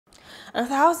And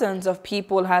thousands of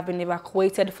people have been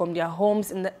evacuated from their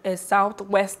homes in the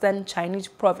southwestern Chinese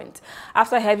province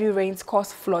after heavy rains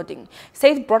caused flooding.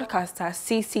 State broadcaster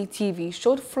CCTV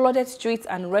showed flooded streets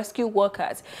and rescue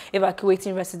workers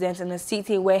evacuating residents in a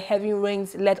city where heavy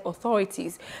rains led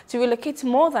authorities to relocate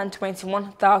more than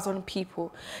 21,000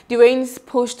 people. The rains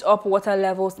pushed up water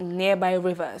levels in nearby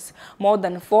rivers. More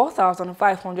than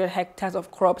 4,500 hectares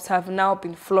of crops have now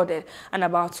been flooded and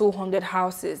about 200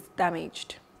 houses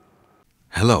damaged.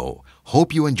 Hello,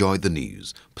 hope you enjoyed the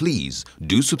news. Please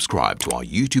do subscribe to our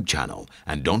YouTube channel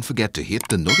and don't forget to hit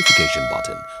the notification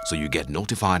button so you get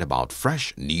notified about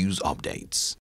fresh news updates.